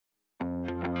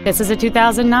This is a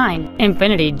 2009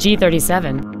 Infiniti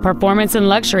G37. Performance and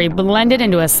luxury blended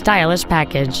into a stylish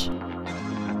package.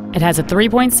 It has a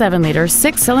 3.7-liter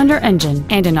six-cylinder engine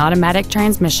and an automatic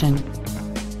transmission.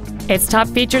 Its top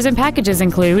features and packages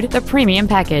include the premium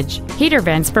package, heater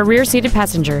vents for rear-seated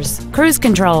passengers, cruise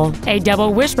control, a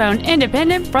double wishbone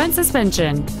independent front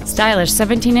suspension, stylish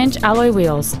 17-inch alloy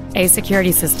wheels, a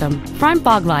security system, front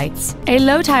fog lights, a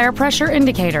low tire pressure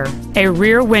indicator, a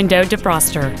rear window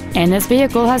defroster, and this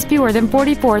vehicle has fewer than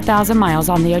 44,000 miles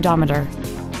on the odometer.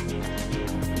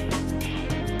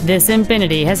 This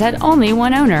Infiniti has had only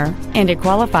one owner, and it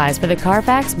qualifies for the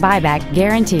Carfax buyback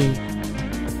guarantee.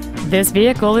 This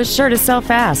vehicle is sure to sell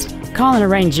fast. Call and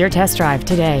arrange your test drive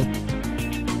today.